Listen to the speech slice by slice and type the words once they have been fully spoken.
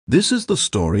This is the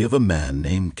story of a man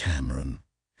named Cameron.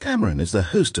 Cameron is the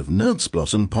host of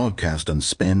Nerdsplossen podcast and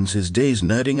spends his days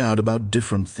nerding out about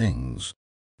different things.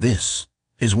 This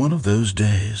is one of those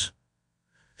days.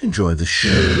 Enjoy the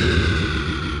show.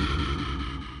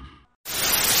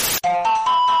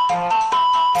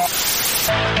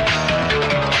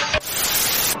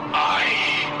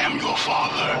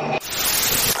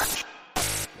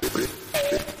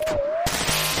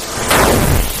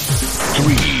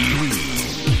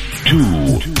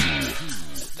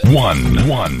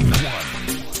 One.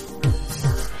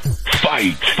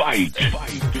 Fight.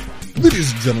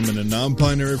 Ladies and gentlemen and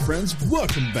non-binary friends,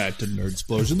 welcome back to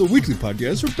Nerdsplosion, the weekly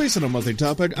podcast where based on a monthly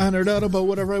topic, I nerd out about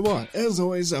whatever I want. As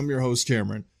always, I'm your host,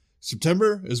 Cameron.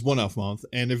 September is one-off month,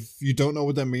 and if you don't know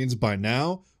what that means by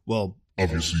now, well,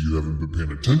 obviously you haven't been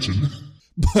paying attention.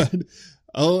 But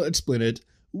I'll explain it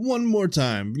one more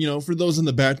time, for those in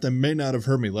the back that may not have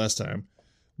heard me last time.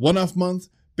 One-off month,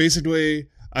 basically,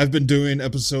 I've been doing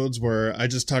episodes where I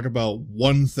just talk about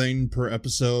one thing per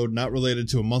episode, not related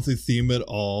to a monthly theme at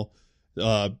all.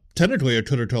 Technically, I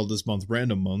could have called this month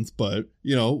Random Month, but,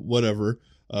 whatever.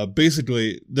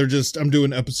 Basically, I'm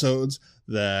doing episodes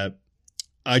that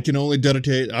I can only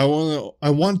dedicate, I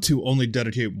want to only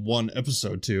dedicate one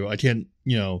episode to. I can't,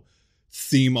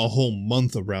 theme a whole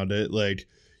month around it. Like,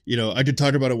 I could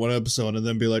talk about it one episode and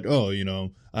then be like, oh,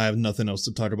 I have nothing else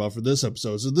to talk about for this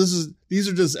episode. So these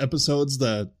are just episodes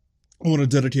that I want to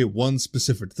dedicate one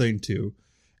specific thing to.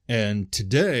 And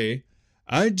today,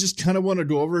 I just kind of want to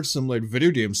go over some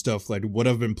video game stuff, like what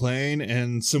I've been playing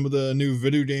and some of the new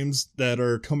video games that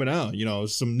are coming out,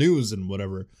 some news and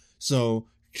whatever. So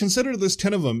consider this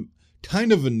kind of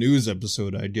a news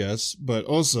episode, I guess, but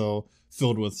also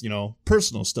filled with,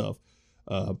 personal stuff.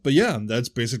 But yeah, that's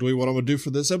basically what I'm going to do for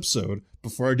this episode.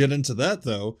 Before I get into that,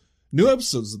 though, new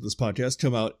episodes of this podcast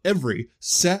come out every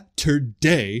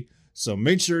Saturday, so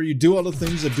make sure you do all the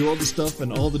things that do all the stuff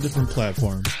and all the different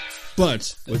platforms.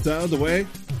 But, with that out of the way,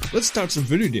 let's talk some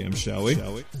video games, shall we?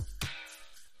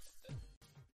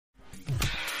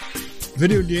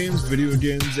 Video games,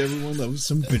 everyone loves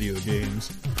some video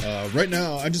games. Right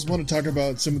now, I just want to talk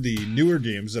about some of the newer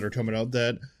games that are coming out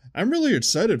that I'm really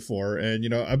excited for,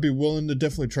 and, I'd be willing to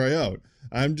definitely try out.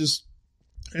 I'm just,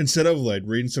 instead of,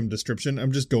 reading some description,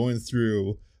 I'm just going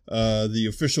through the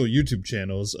official YouTube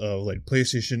channels of,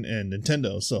 PlayStation and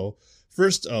Nintendo. So,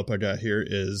 first up I got here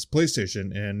is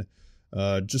PlayStation, and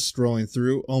just scrolling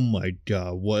through, oh my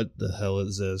god, what the hell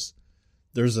is this?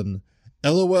 There's an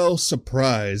LOL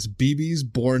surprise BB's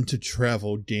Born to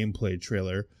Travel gameplay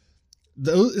trailer.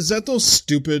 Is that those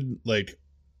stupid,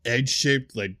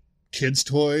 egg-shaped, kids'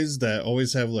 toys that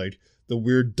always have, the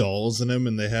weird dolls in them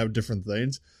and they have different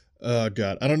things? Oh,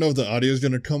 God. I don't know if the audio is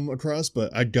going to come across, but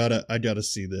I gotta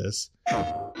see this. Okay,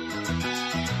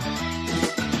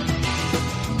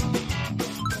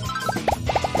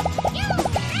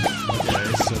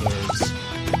 so there's...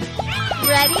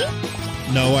 Ready?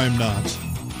 No, I'm not.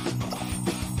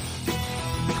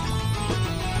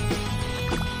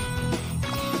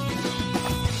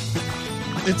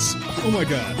 Oh my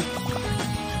god.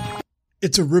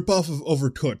 It's a ripoff of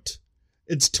Overcooked.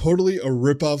 It's totally a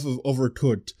ripoff of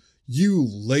Overcooked. You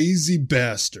lazy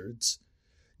bastards.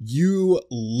 You're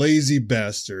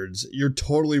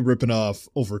totally ripping off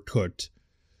Overcooked.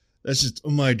 That's just,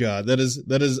 oh my god, that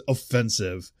is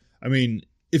offensive. I mean,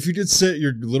 if you could sit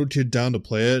your little kid down to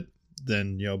play it,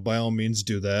 then, by all means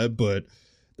do that, but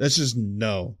that's just,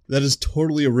 no. That is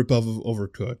totally a ripoff of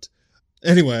Overcooked.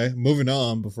 Anyway, moving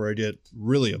on before I get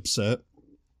really upset.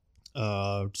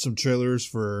 Some trailers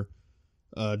for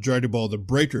Dragon Ball The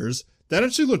Breakers. That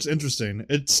actually looks interesting.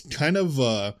 It's kind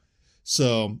of,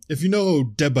 so if you know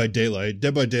Dead by Daylight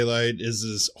is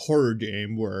this horror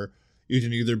game where you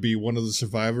can either be one of the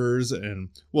survivors and,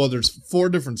 well, there's 4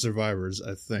 different survivors,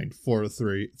 I think,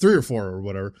 3 or 4 or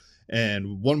whatever,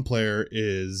 and one player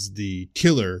is the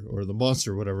killer or the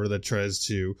monster or whatever that tries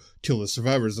to kill the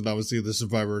survivors, and obviously the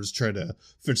survivors try to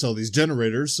fix all these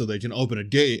generators so they can open a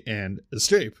gate and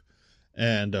escape.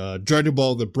 And Dragon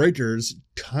Ball The Breakers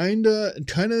kind of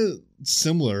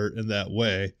similar in that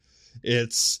way.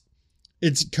 It's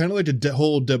kind of like a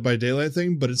whole Dead by Daylight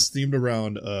thing, but it's themed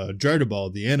around Dragon Ball,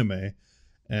 the anime.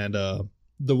 And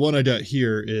the one I got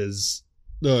here is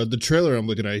the trailer I'm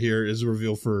looking at here is a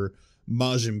reveal for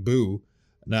Majin Buu.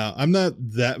 Now, I'm not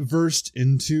that versed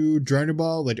into Dragon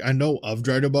Ball. I know of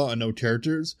Dragon Ball, I know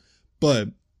characters, but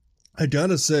I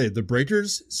gotta say, The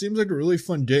Breakers seems like a really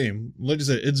fun game. Like I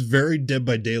said, it's very Dead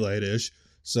by Daylight-ish,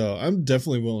 so I'm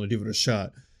definitely willing to give it a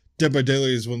shot. Dead by Daylight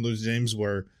is one of those games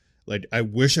where, I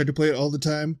wish I could play it all the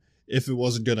time if it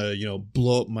wasn't gonna,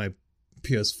 blow up my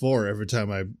PS4 every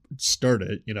time I start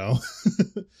it, you know.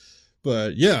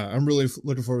 But yeah, I'm really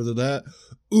looking forward to that.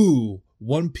 Ooh,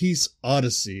 One Piece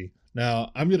Odyssey.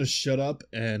 Now, I'm going to shut up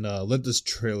and let this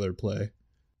trailer play.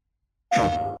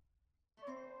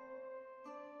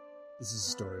 This is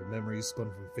a story of memories spun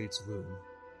from Fate's Loom.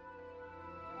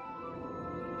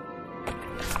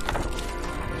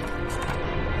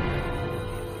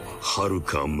 遥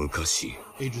か昔、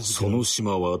 Ages そ ago, の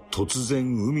島は突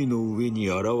然海の上に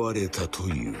現れたと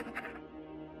いう。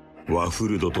ワフ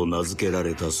ルドと名付けら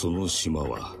れたその島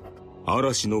は、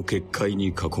嵐の結界に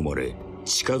囲まれ、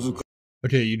近づく。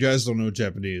 Okay, you guys don't know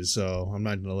Japanese, so I'm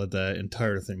not going to let that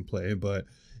entire thing play, but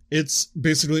it's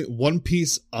basically One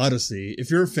Piece Odyssey.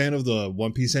 If you're a fan of the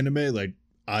One Piece anime, like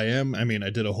I am, I mean, I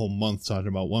did a whole month talking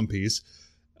about One Piece.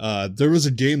 There was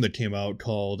a game that came out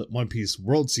called One Piece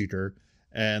World Seeker,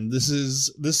 and this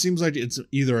seems like it's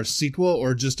either a sequel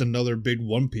or just another big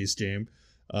One Piece game.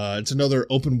 It's another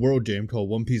open world game called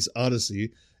One Piece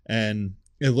Odyssey, and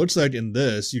it looks like in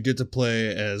this you get to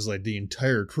play as like the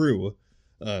entire crew.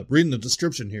 Reading the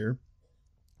description here.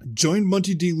 Join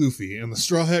Monty D. Luffy and the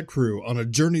Straw Hat crew on a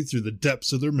journey through the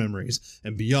depths of their memories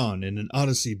and beyond in an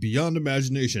odyssey beyond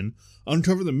imagination.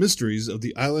 Uncover the mysteries of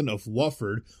the island of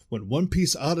Waford when One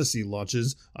Piece Odyssey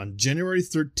launches on January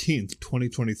 13th,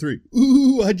 2023.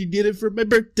 Ooh, I did it for my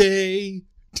birthday!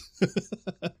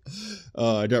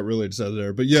 I got really excited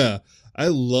there. But yeah, I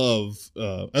loved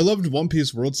One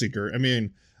Piece World Seeker. I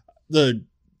mean, the,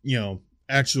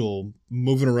 actual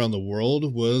moving around the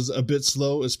world was a bit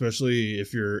slow, especially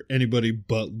if you're anybody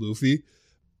but Luffy.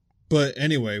 But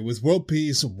anyway, with One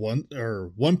Piece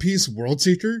World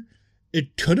Seeker,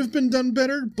 it could have been done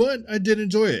better, but I did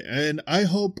enjoy it. And I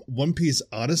hope One Piece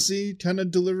Odyssey kind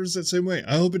of delivers that same way.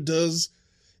 I hope it does.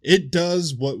 It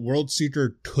does what World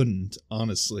Seeker couldn't,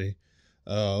 honestly.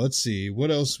 Let's see.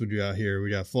 What else we got here?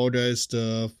 We got Fall Guys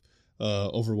stuff.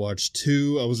 Overwatch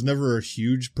 2. I was never a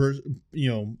huge fan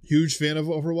of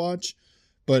Overwatch,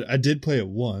 but I did play it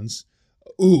once.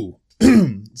 Ooh,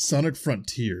 Sonic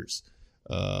Frontiers.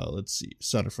 Let's see,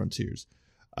 Sonic Frontiers.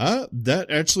 That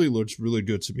actually looks really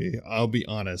good to me. I'll be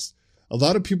honest. A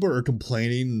lot of people are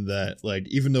complaining that, like,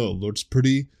 even though it looks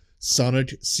pretty,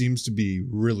 Sonic seems to be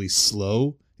really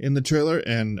slow in the trailer,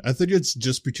 and I think it's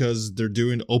just because they're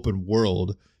doing open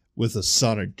world with a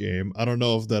Sonic game. I don't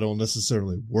know if that'll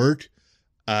necessarily work.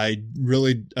 I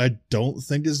don't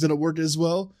think it's gonna work as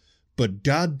well, but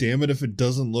god damn it if it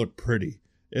doesn't look pretty.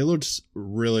 It looks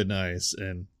really nice,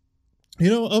 and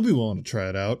I'll be willing to try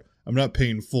it out. I'm not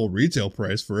paying full retail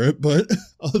price for it, but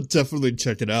I'll definitely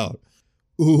check it out.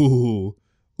 Ooh.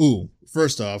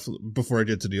 First off, before I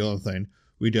get to the other thing,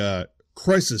 we got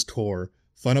Crisis Core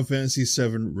Final Fantasy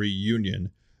VII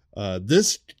Reunion.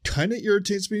 This kind of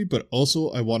irritates me, but also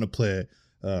I want to play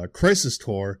Crisis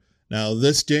Core. Now,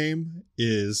 this game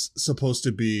is supposed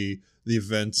to be the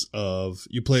events of,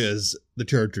 you play as the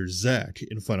character Zack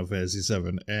in Final Fantasy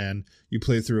VII, and you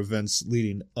play through events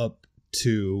leading up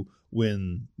to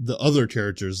when the other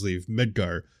characters leave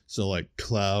Midgar. So like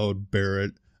Cloud,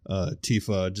 Barret,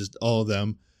 Tifa, just all of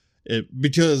them.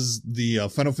 Because the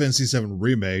Final Fantasy VII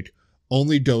Remake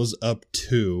only goes up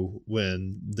to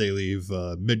when they leave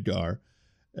Midgar,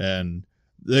 and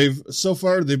they've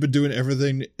been doing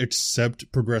everything except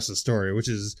progress the story,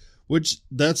 which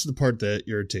that's the part that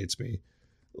irritates me.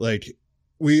 Like,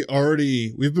 we've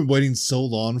been waiting so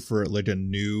long for like a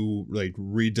new, like,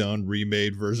 redone,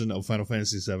 remade version of Final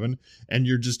Fantasy VII, and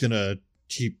you're just gonna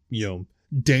keep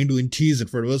dangling teas in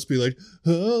front of us, be like,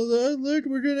 oh look,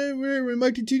 we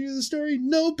might continue the story.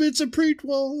 Nope, it's a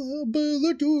prequel, but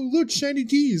look, shiny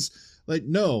teas. Like,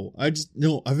 no, I've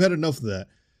had enough of that.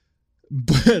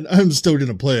 But I'm still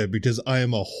gonna play it because I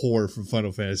am a whore for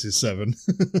Final Fantasy VII.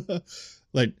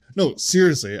 Like, no,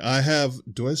 seriously,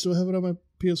 do I still have it on my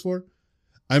PS4?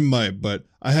 I might, but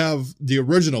I have the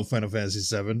original Final Fantasy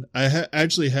VII. I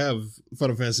actually have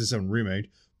Final Fantasy VII Remake,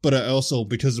 but I also,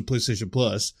 because of PlayStation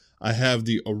Plus, I have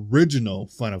the original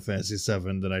Final Fantasy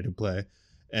VII that I can play.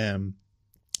 And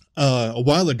a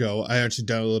while ago, I actually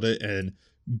downloaded it and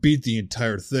beat the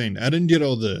entire thing. I didn't get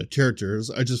all the characters.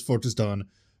 I just focused on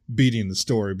beating the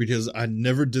story because I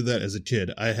never did that as a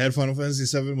kid. I had Final Fantasy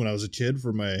VII when I was a kid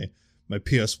for my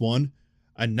PS1.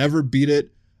 I never beat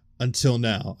it until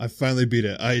now. I finally beat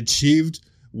it. I achieved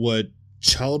what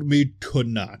child me could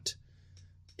not.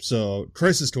 So,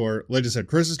 Crisis Core, like I said,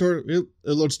 Crisis Core, it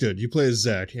looks good. You play as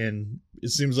Zack, and it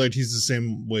seems like he's the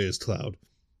same way as Cloud.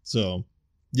 So,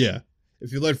 yeah.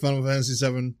 If you like Final Fantasy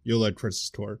VII, you'll like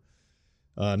Crisis Core.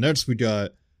 Next, we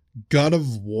got God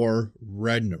of War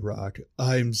Ragnarok.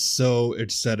 I'm so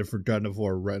excited for God of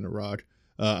War Ragnarok.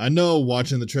 I know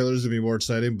watching the trailers would be more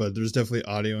exciting, but there's definitely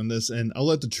audio in this, and I'll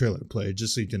let the trailer play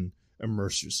just so you can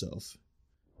immerse yourself.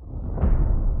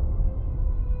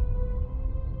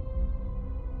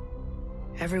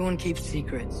 Everyone keeps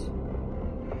secrets.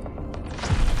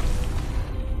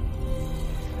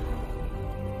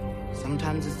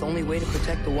 Sometimes it's the only way to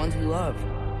protect the ones we love.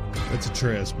 That's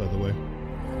Atreus, by the way.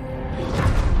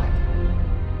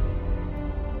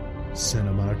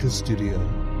 Santa Monica Studio.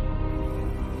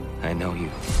 I know you.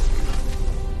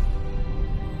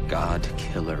 God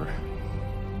Killer.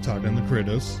 Talking to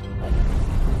Kratos.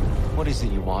 What is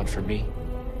it you want from me?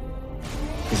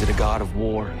 Is it a god of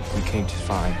war you came to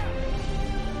find?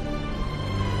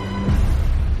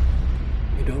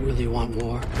 You don't really want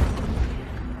war,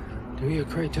 do you,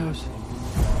 Kratos?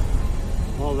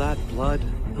 All that blood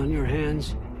on your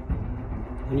hands,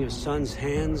 on your son's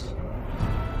hands.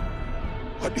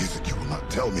 What is it you will not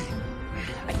tell me?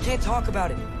 I can't talk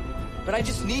about it, but I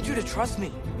just need you to trust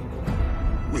me.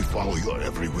 We follow your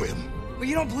every whim. But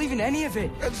you don't believe in any of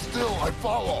it. And still I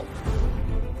follow.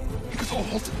 Because all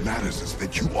that matters is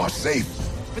that you are safe.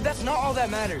 But that's not all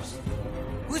that matters.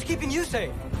 Who's keeping you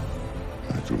safe?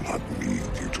 I do not need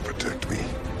you to protect me.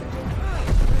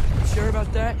 You sure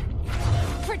about that?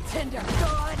 Pretender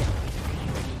God!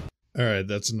 Alright,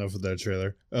 that's enough of that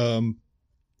trailer.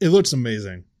 It looks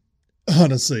amazing.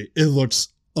 Honestly, it looks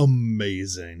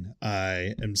amazing.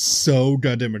 I am so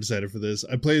goddamn excited for this.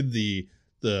 I played the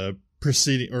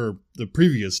preceding or the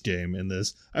previous game in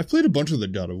this. I've played a bunch of the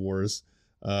God of Wars.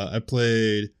 I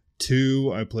played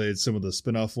 2. I played some of the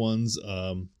spin-off ones.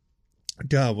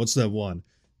 God, what's that one?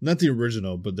 Not the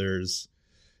original, but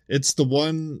it's the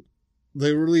one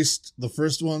they released, the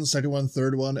first one, second one,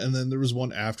 third one, and then there was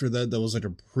one after that was like a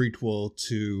prequel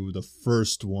to the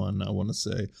first one, I want to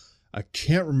say. I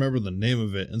can't remember the name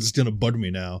of it, and it's gonna bug me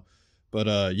now.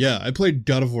 But yeah, I played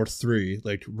God of War 3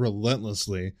 like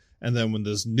relentlessly, and then when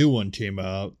this new one came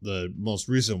out, the most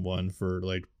recent one for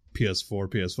like PS4,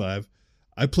 PS5,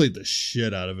 I played the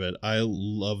shit out of it. I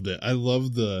loved it. I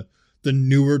love the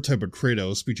newer type of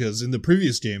Kratos, because in the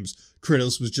previous games,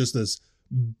 Kratos was just this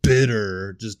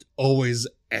bitter, just always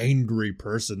angry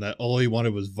person that all he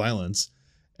wanted was violence.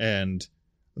 And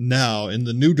now in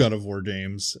the new God of War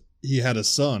games, he has a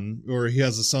son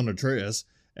Atreus,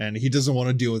 and he doesn't want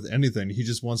to deal with anything. He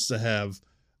just wants to have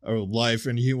a life,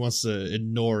 and he wants to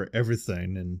ignore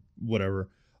everything and whatever.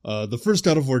 The first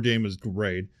God of War game is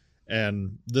great,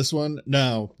 and this one,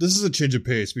 now, this is a change of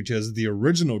pace, because the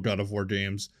original God of War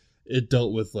games, it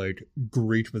dealt with like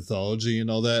Greek mythology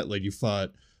and all that. Like you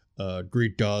fought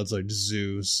Greek gods like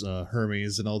Zeus,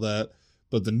 Hermes, and all that.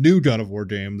 But the new God of War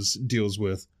games deals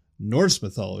with Norse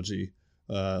mythology.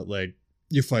 Like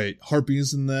you fight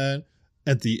harpies in that.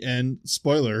 At the end,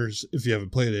 spoilers if you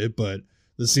haven't played it, but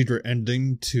the secret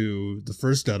ending to the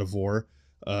first God of War,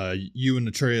 you and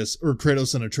Atreus, or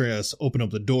Kratos and Atreus, open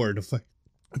up the door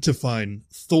to find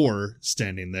Thor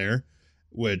standing there,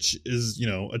 which is, you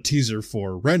know, a teaser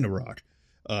for Ragnarok.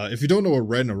 If you don't know what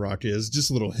Ragnarok is, just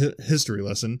a little history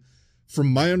lesson. From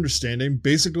my understanding,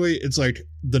 basically, it's like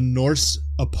the Norse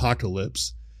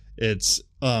apocalypse. It's,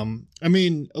 I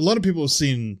mean, a lot of people have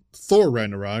seen Thor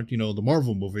Ragnarok, you know, the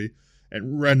Marvel movie,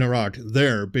 and Ragnarok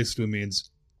there basically means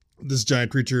this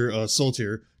giant creature,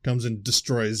 Soltyr, comes and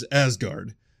destroys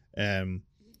Asgard. And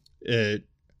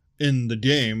in the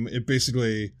game, it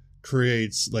basically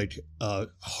creates like a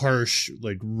harsh,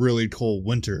 like really cold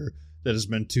winter that is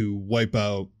meant to wipe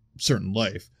out certain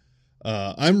life.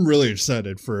 I'm really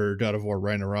excited for God of War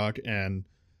Ragnarok, and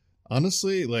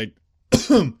honestly, like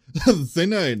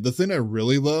the thing I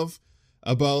really love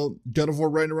about God of War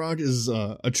Ragnarok is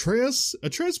Atreus.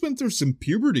 Atreus went through some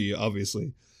puberty,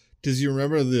 obviously, because you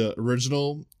remember the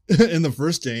original in the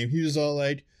first game, he was all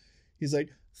like, he's like,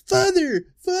 Father,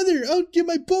 I'll get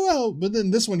my bow out. But then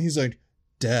this one, he's like,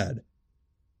 Dad,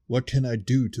 what can I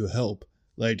do to help?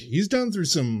 Like, he's gone through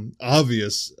some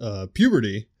obvious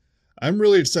puberty. I'm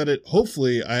really excited.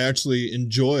 Hopefully, I actually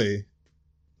enjoy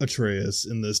Atreus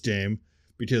in this game,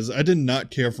 because I did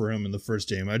not care for him in the first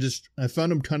game. I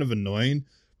found him kind of annoying,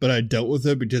 but I dealt with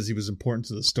it because he was important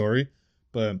to the story.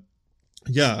 But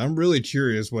yeah, I'm really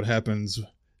curious what happens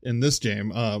in this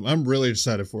game. I'm really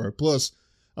excited for it. Plus,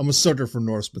 I'm a sucker for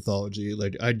Norse mythology.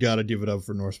 Like, I gotta give it up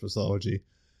for Norse mythology.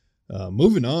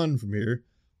 Moving on from here,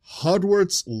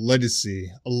 Hogwarts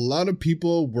Legacy. A lot of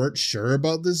people weren't sure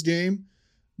about this game,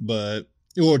 but,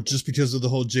 or just because of the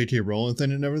whole J.K. Rowling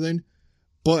thing and everything.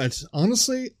 But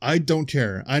honestly, I don't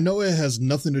care. I know it has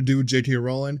nothing to do with J.K.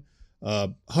 Rowling.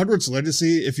 Hogwarts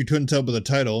Legacy, if you couldn't tell by the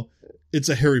title, it's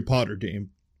a Harry Potter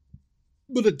game.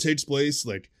 But it takes place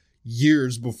like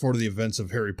years before the events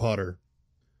of Harry Potter.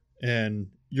 and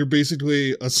you're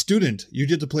basically a student. You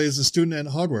get to play as a student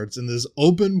at Hogwarts in this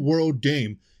open world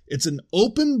game. It's an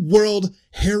open world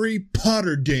Harry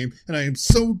Potter game, and I am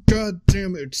so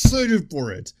goddamn excited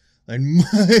for it. And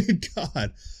my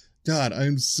God, I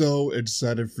am so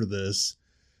excited for this.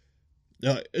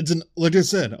 Like I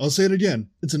said, I'll say it again.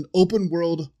 It's an open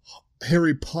world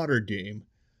Harry Potter game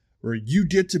where you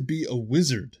get to be a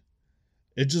wizard.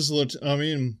 It just looked,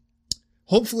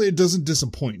 hopefully it doesn't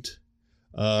disappoint.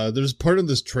 There's part of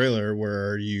this trailer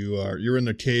where you're in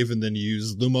a cave and then you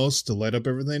use Lumos to light up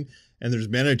everything, and there's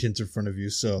mannequins in front of you,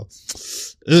 so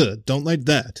don't like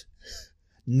that.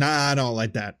 Nah, I don't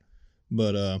like that.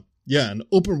 But yeah, an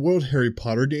open world Harry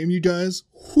Potter game, you guys.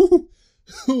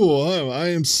 I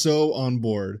am so on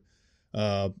board.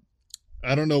 I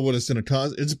don't know what it's gonna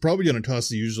cost. It's probably gonna cost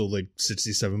the usual like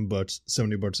 $67,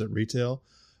 $70 at retail.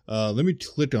 Let me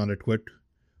click on it quick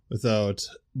without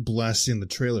blasting the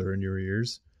trailer in your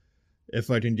ears. If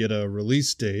I can get a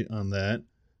release date on that.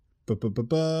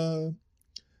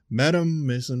 Madam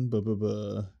Mason.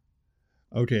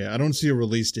 Okay, I don't see a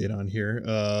release date on here.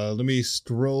 Let me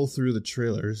scroll through the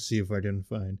trailer, see if I can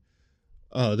find.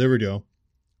 Oh, there we go.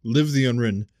 Live the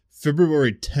Unwritten,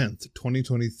 February 10th,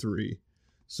 2023.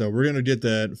 So we're going to get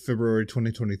that February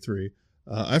 2023.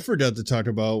 I forgot to talk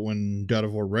about when God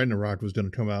of War Ragnarok was going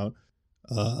to come out.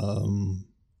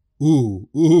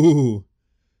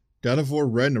 God of War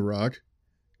Ragnarok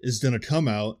is going to come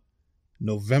out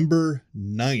November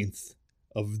 9th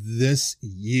of this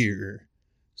year.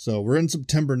 So we're in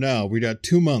September now. We got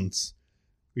 2 months.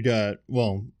 We got,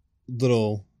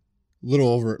 little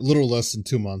less than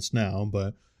 2 months now,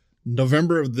 but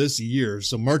November of this year.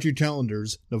 So mark your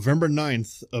calendars. November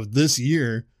 9th of this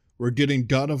year, we're getting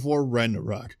God of War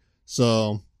Ragnarok.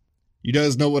 So you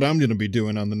guys know what I'm going to be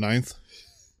doing on the 9th.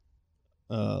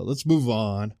 Let's move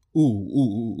on.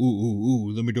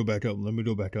 Let me go back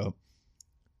up.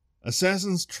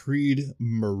 Assassin's Creed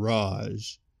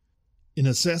Mirage. In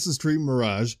Assassin's Creed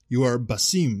Mirage, you are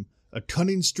Basim, a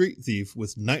cunning street thief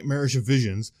with nightmarish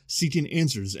visions seeking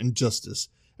answers and justice.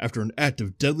 After an act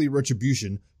of deadly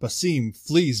retribution, Basim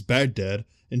flees Baghdad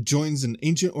and joins an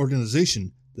ancient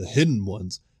organization, the Hidden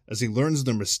Ones. As he learns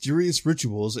their mysterious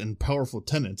rituals and powerful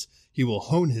tenets, he will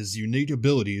hone his unique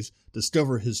abilities,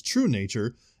 discover his true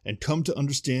nature, and come to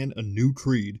understand a new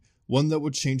creed, one that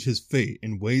would change his fate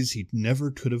in ways he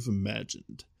never could have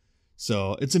imagined.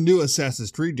 So, it's a new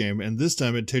Assassin's Creed game, and this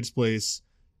time it takes place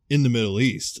in the Middle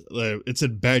East. It's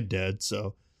at Baghdad,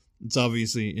 so it's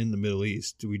obviously in the Middle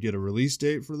East. Do we get a release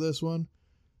date for this one?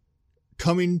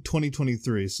 Coming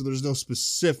 2023, so there's no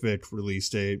specific release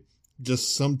date,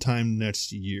 just sometime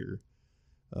next year.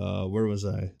 Where was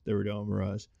I? There we go,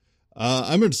 Mirage.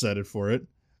 I'm excited for it.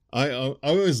 I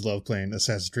always love playing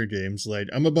Assassin's Creed games. Like,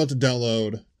 I'm about to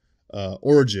download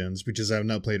Origins, because I have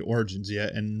not played Origins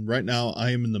yet, and right now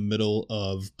I am in the middle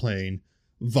of playing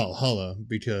Valhalla,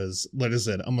 because, like I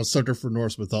said, I'm a sucker for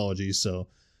Norse mythology, so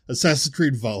Assassin's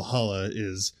Creed Valhalla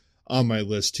is on my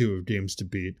list too of games to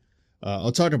beat.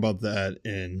 I'll talk about that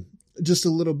in just a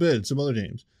little bit, some other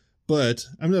games. But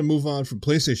I'm going to move on from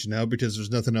PlayStation now, because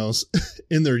there's nothing else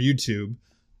in their YouTube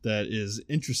that is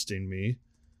interesting me.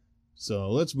 So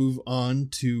let's move on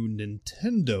to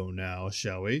Nintendo now,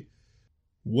 shall we?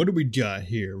 What do we got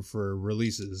here for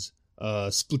releases?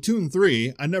 Splatoon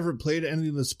 3. I never played any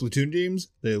of the Splatoon games.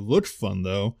 They look fun,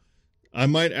 though. I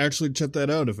might actually check that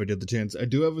out if I get the chance. I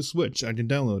do have a Switch. I can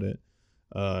download it.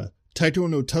 Taito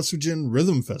no Tatsujin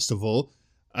Rhythm Festival.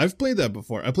 I've played that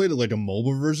before. I played like a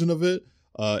mobile version of it.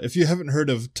 If you haven't heard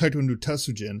of Taito no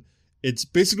Tatsujin,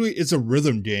 it's a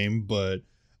rhythm game, but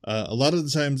a lot of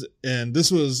the times, and this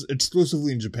was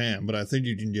exclusively in Japan, but I think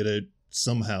you can get it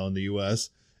somehow in the US.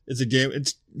 It's a game,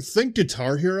 think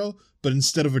Guitar Hero, but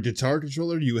instead of a guitar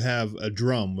controller, you have a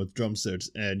drum with drumsticks,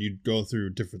 and you go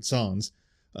through different songs.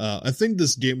 I think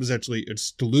this game was actually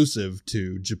exclusive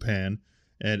to Japan,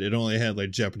 and it only had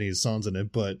like Japanese songs in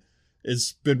it, but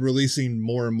it's been releasing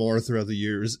more and more throughout the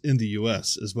years in the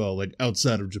US as well, like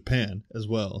outside of Japan as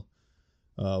well.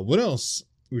 What else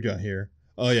we got here?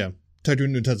 Oh yeah, Taito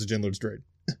no Tatsujin looks great.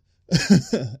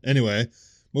 Anyway,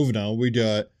 moving on, we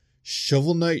got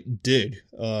Shovel Knight Dig.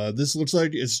 This looks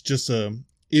like it's just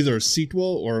either a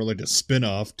sequel or like a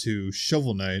spin-off to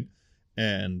Shovel Knight,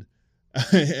 and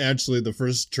actually the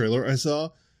first trailer I saw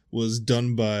was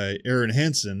done by Aaron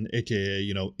Hansen, aka,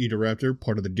 Eater Raptor,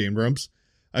 part of the Game Grumps.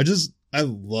 I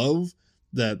love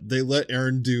that they let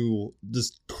Aaron do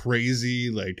this crazy,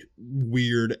 like,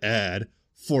 weird ad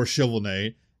for Shovel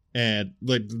Knight, and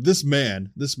like this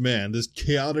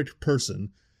chaotic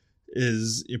person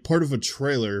is a part of a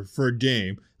trailer for a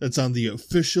game that's on the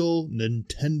official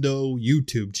Nintendo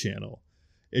YouTube channel.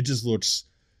 It just looks,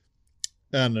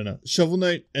 I don't know. Shovel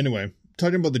Knight, anyway,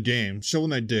 talking about the game, Shovel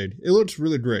Knight Did. It looks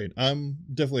really great. I'm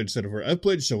definitely excited for it. I've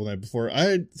played Shovel Knight before.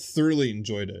 I thoroughly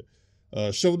enjoyed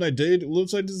it. Shovel Knight Did, it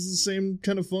looks like it's the same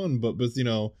kind of fun, but with,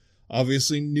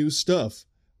 obviously new stuff.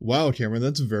 Wow, Cameron,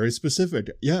 that's very specific.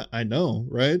 Yeah, I know,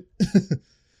 right?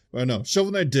 I know.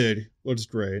 Shovel Knight Did looks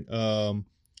great.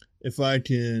 If I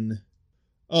can...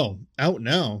 Oh, out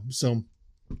now. So,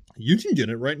 you can get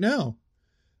it right now.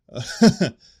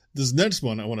 This next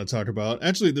one I want to talk about...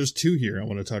 Actually, there's two here I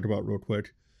want to talk about real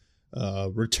quick.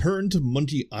 Return to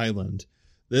Monkey Island.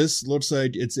 This looks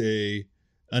like it's a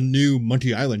new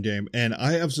Monkey Island game, and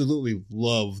I absolutely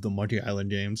love the Monkey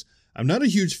Island games. I'm not a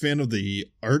huge fan of the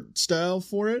art style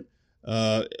for it.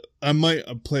 I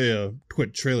might play a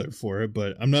quick trailer for it,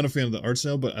 but I'm not a fan of the art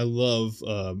style, but I love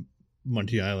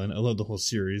Monkey Island. I love the whole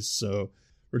series. So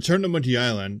Return to Monkey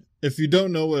Island. If you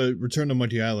don't know what Return to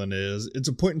Monkey Island is, it's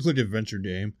a point-and-click adventure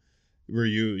game where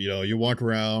you walk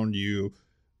around, you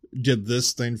get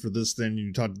this thing for this thing,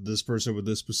 you talk to this person with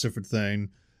this specific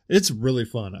thing. It's really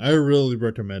fun. I really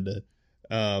recommend it.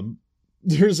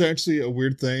 There's actually a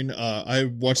weird thing. I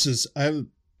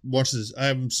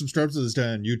am subscribed to this guy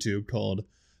on YouTube called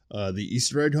the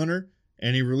Easter Egg Hunter,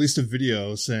 and he released a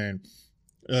video saying,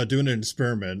 doing an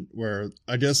experiment where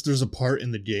I guess there's a part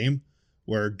in the game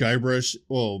where Guybrush,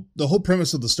 well, the whole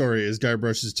premise of the story is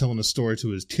Guybrush is telling a story to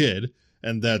his kid,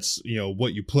 and that's,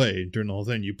 what you play during the whole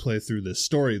thing. You play through this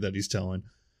story that he's telling.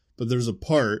 But there's a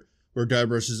part where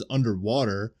Guybrush is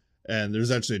underwater, and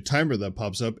there's actually a timer that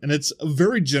pops up, and it's a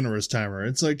very generous timer.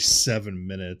 It's like 7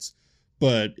 minutes.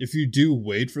 But if you do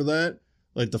wait for that,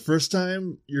 like the first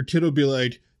time, your kid will be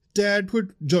like, Dad, quit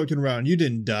joking around. You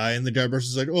didn't die. And the Guybrush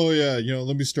is like, oh yeah,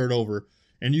 let me start over.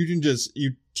 And you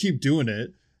keep doing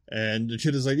it. And the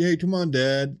kid is like, hey, come on,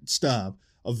 Dad, stop.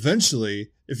 Eventually,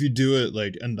 if you do it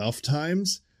like enough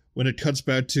times, when it cuts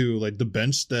back to like the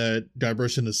bench that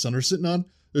Guybrush and his son are sitting on,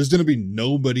 there's going to be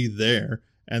nobody there.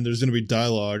 And there's going to be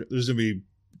dialogue. There's going to be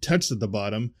text at the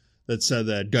bottom that said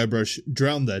that Guybrush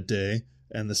drowned that day.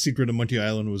 And the secret of Monkey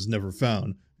Island was never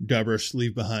found. Guybrush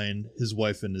leaves behind his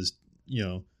wife and his,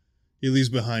 he leaves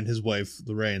behind his wife,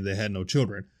 Lorraine. They had no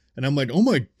children. And I'm like, oh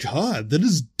my God, that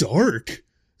is dark.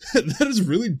 That is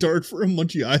really dark for a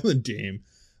Monkey Island game.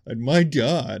 Like, my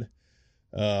God.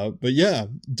 But yeah,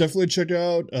 definitely check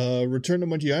out Return to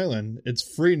Monkey Island. It's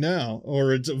free now,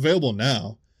 or it's available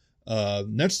now.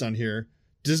 Next on here,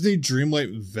 Disney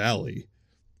Dreamlight Valley.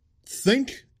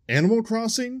 Think Animal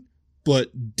Crossing,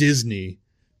 but Disney.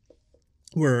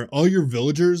 Where all your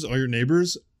villagers, all your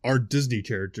neighbors are Disney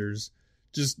characters.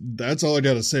 Just, that's all I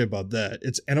gotta say about that.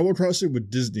 It's Animal Crossing with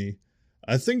Disney.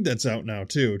 I think that's out now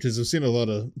too, because I've seen a lot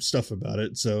of stuff about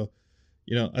it. So,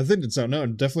 I think it's out now,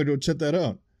 and definitely go check that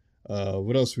out.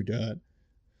 What else we got?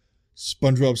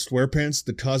 SpongeBob SquarePants,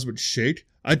 The Cosmic Shake.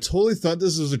 I totally thought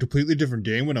this was a completely different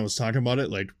game when I was talking about it,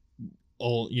 like,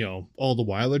 all the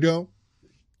while ago.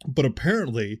 But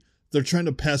apparently, they're trying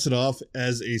to pass it off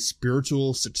as a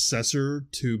spiritual successor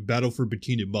to Battle for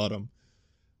Bikini Bottom.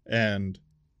 And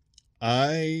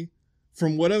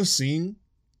from what I've seen,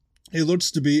 it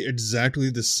looks to be exactly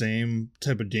the same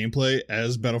type of gameplay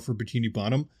as Battle for Bikini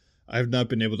Bottom. I have not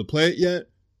been able to play it yet,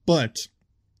 but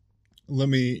let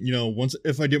me,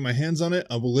 if I get my hands on it,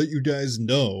 I will let you guys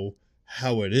know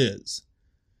how it is.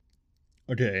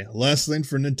 Okay, last thing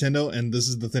for Nintendo, and this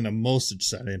is the thing I'm most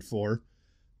excited for.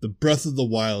 The Breath of the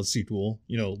Wild sequel,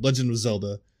 Legend of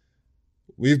Zelda.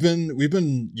 We've been,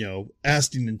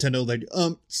 asking Nintendo, like,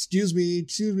 excuse me,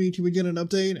 can we get an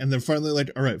update? And they're finally like,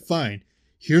 all right, fine.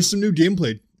 Here's some new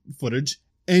gameplay footage,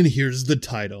 and here's the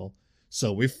title.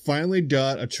 So we finally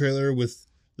got a trailer with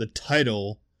the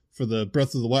title for the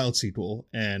Breath of the Wild sequel,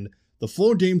 and the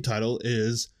full game title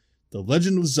is The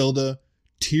Legend of Zelda: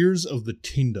 Tears of the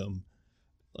Kingdom.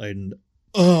 And,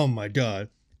 oh my God.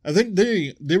 I think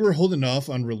they were holding off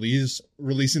on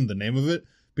releasing the name of it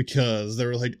because they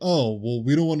were like, oh, well,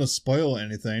 we don't want to spoil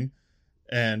anything.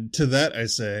 And to that I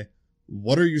say,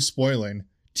 what are you spoiling?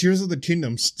 Tears of the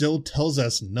Kingdom still tells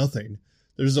us nothing.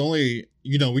 There's only,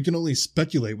 we can only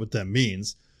speculate what that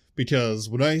means. Because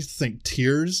when I think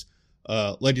tears,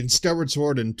 like in Skyward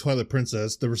Sword and Twilight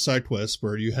Princess, there were side quests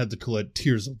where you had to collect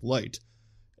Tears of Light.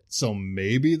 So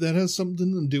maybe that has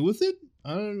something to do with it?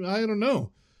 I don't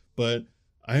know. But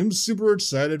I'm super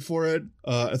excited for it.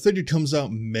 I think it comes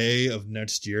out May of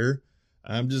next year.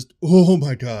 I'm just, oh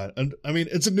my God. And I mean,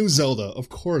 it's a new Zelda. Of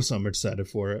course I'm excited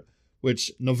for it.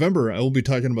 Which, November, I will be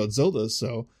talking about Zelda,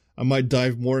 so I might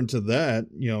dive more into that,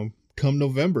 come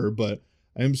November. But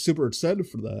I'm super excited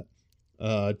for that.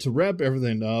 To wrap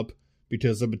everything up,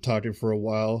 because I've been talking for a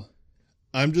while,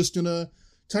 I'm just gonna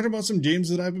talk about some games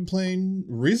that I've been playing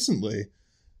recently.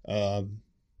 I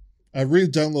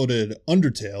re-downloaded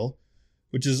Undertale,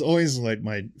 which is always like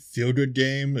my feel-good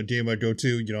game, a game I go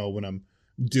to, when I'm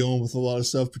dealing with a lot of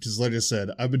stuff, because like I said,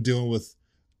 I've been dealing with,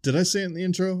 did I say it in the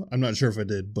intro? I'm not sure if I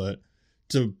did, but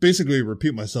to basically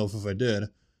repeat myself if I did,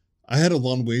 I had a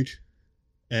long week,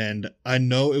 and I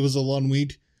know it was a long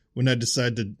week when I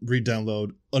decided to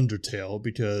re-download Undertale,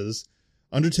 because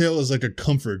Undertale is like a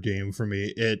comfort game for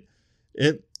me. It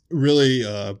really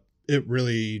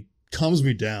calms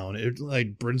me down. It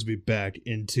like brings me back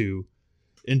into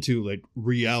like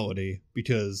reality,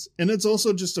 and it's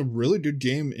also just a really good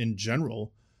game in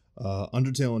general.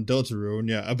 Undertale and Deltarune.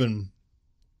 Yeah, I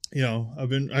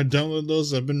downloaded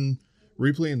those. I've been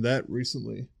replaying that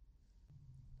recently.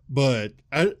 But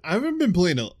I haven't been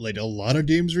playing a lot of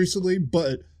games recently,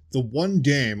 but the one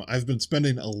game I've been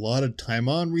spending a lot of time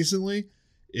on recently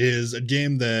is a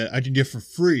game that I can get for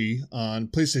free on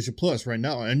PlayStation Plus right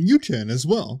now, and you can as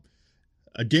well.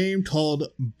 A game called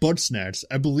Bugsnax.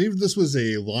 I believe this was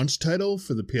a launch title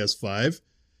for the PS5,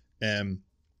 and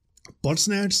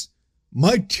Bugsnax,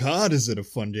 my god, is it a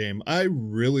fun game. I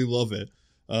really love it.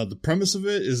 The premise of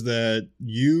it is that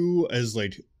you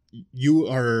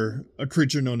are a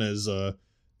creature known as the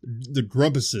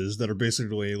Grumpuses, that are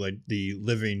basically like the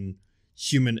living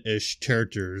human-ish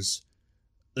characters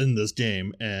in this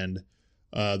game, and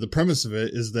the premise of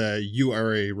it is that you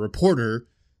are a reporter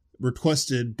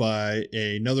requested by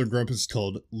another Grumpus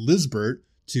called Lizbert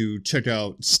to check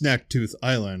out Snacktooth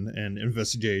Island and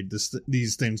investigate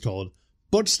these things called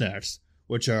Bugsnax,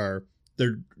 which are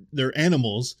they're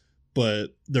animals,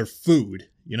 but they're food.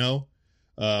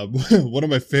 One of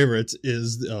my favorites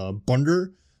is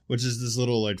Bunder, which is this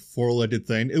little like four-legged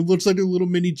thing. It looks like a little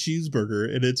mini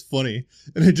cheeseburger, and it's funny.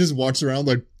 And it just walks around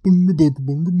like Bunder, Bunder,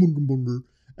 Bunder, Bunder, Bunder.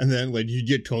 And then like you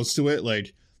get close to it,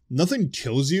 like nothing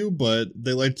kills you, but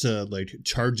they like to like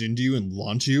charge into you and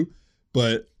launch you.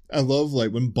 But I love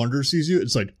like when Bunder sees you,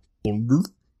 it's like Bunder,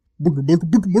 Bunder, Bunder,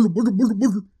 Bunder, Bunder, Bunder, Bunder,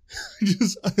 Bunder.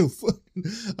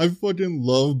 I fucking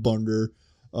love Bunder.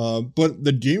 But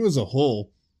the game as a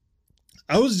whole,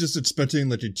 I was just expecting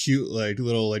like a cute, like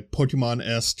little like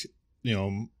Pokemon-esque,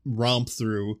 romp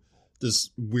through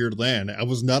this weird land. I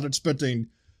was not expecting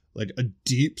like a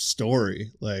deep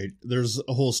story. Like there's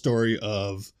a whole story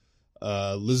of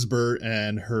Lizbert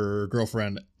and her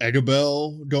girlfriend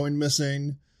Agabel going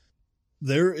missing.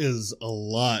 There is a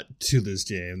lot to this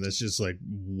game that's just like,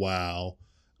 wow.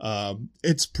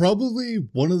 It's probably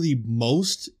one of the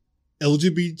most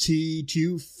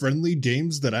LGBTQ friendly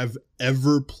games that I've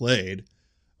ever played.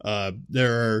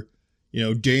 There are,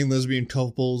 gay and lesbian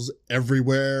couples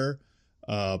everywhere.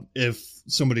 If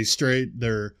somebody's straight,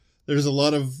 there's a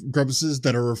lot of Grumpuses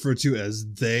that are referred to as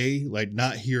they, like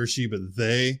not he or she, but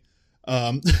they.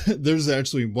 There's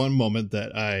actually one moment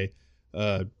that I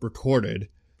recorded.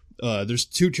 There's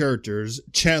two characters,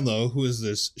 Chanlo, who is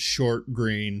this short,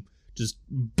 green, just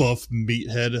buff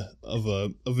meathead of a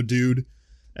dude.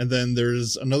 And then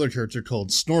there's another character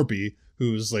called Snorpy,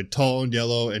 who's like tall and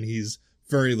yellow, and he's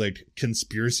very like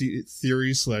conspiracy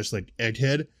theory / like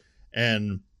egghead.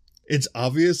 And it's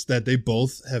obvious that they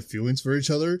both have feelings for each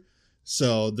other.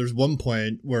 So there's one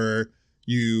point where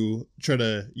you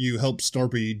help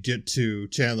Snorpy get to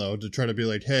Chanlo to try to be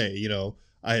like, hey,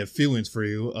 I have feelings for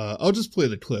you. I'll just play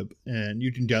the clip and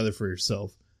you can gather for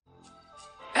yourself.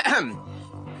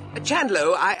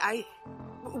 Chandlo,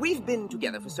 we've been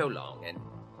together for so long, and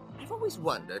I've always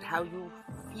wondered how you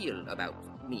feel about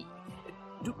me.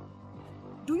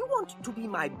 Do you want to be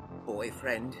my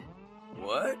boyfriend?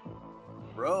 What?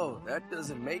 Bro, that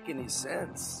doesn't make any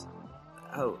sense.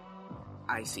 Oh,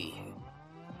 I see.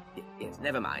 Yes,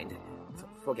 never mind.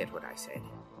 Forget what I said.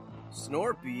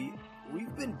 Snorpy,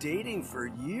 we've been dating for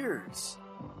years.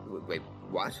 Wait,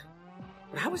 what?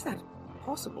 How is that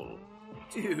possible?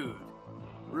 Dude,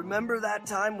 remember that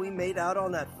time we made out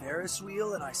on that Ferris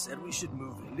wheel and I said we should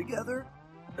move in together?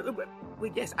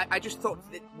 Wait, yes, I just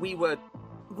thought that we were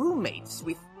roommates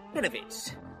with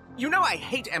benefits. You know I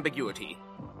hate ambiguity.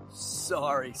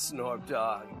 Sorry, Snorp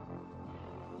Dog.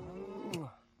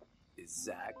 Is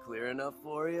that clear enough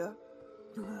for you?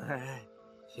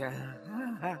 Yeah.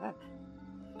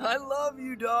 I love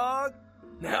you, dog.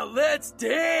 Now let's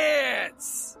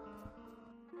dance!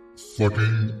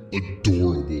 Fucking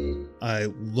adorable. I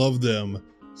love them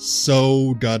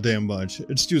so goddamn much.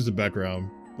 Excuse the background.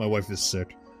 My wife is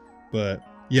sick. But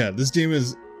yeah, this game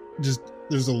is just,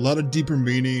 there's a lot of deeper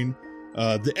meaning.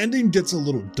 The ending gets a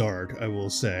little dark, I will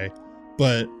say.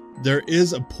 But there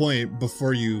is a point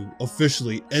before you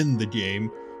officially end the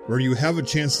game where you have a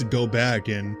chance to go back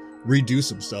and redo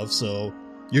some stuff. So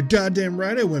you're goddamn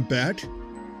right, I went back.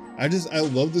 I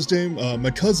love this game.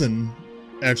 My cousin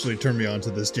actually turned me on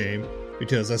to this game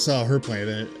because I saw her playing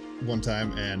it one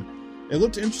time and it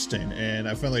looked interesting, and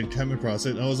I finally came across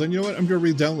it and I was like, you know what, I'm gonna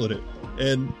re-download it.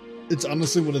 And it's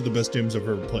honestly one of the best games I've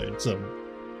ever played. So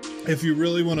if you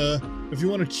want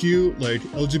a cute, like,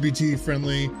 LGBT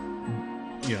friendly,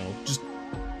 you know, just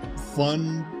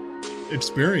fun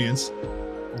experience,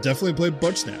 definitely play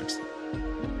Bugsnax.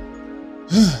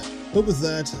 But with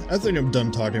that, I think I'm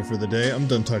done talking for the day. I'm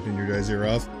done talking your guys' ear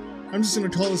off. I'm just gonna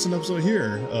call this an episode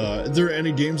here. Are there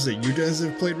any games that you guys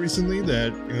have played recently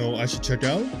that, you know, I should check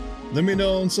out? Let me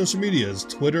know on social medias: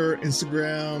 Twitter,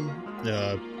 Instagram,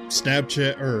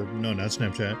 Snapchat, or no, not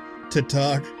Snapchat,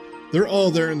 TikTok. They're all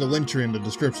there in the link tree in the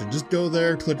description. Just go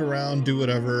there, click around, do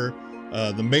whatever.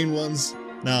 The main ones.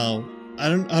 Now, I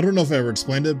don't know if I ever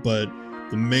explained it, but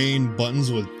the main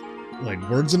buttons with like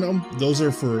words in them, those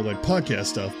are for like podcast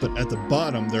stuff. But at the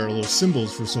bottom, there are little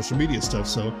symbols for social media stuff.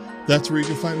 So that's where you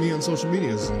can find me on social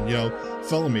medias, and, you know,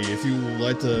 follow me if you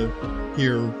like to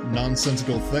hear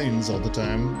nonsensical things all the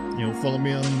time. You know, follow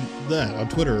me on that, on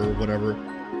Twitter or whatever.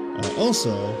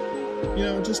 Also, you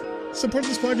know, just support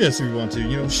this podcast if you want to.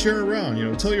 You know, share around. You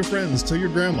know, tell your friends, tell your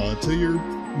grandma, tell your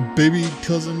baby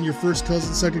cousin, your first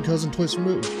cousin, second cousin, twice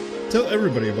removed. Tell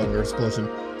everybody about Nerd Explosion.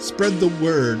 Spread the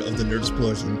word of the Nerd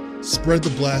Explosion. Spread the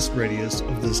blast radius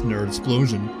of this Nerd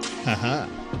Explosion. Haha.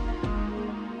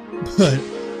 But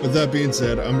with that being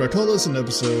said, I'm gonna call this an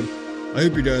episode. I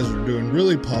hope you guys are doing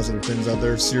really positive things out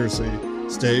there. Seriously,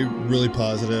 stay really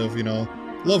positive. You know,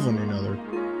 love one another.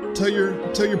 Tell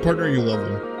your partner you love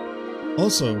them.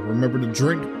 Also, remember to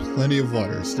drink plenty of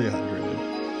water. Stay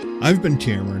hydrated. I've been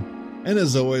Cameron, and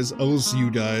as always, I will see you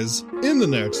guys in the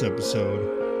next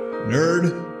episode.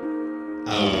 Nerd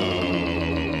out.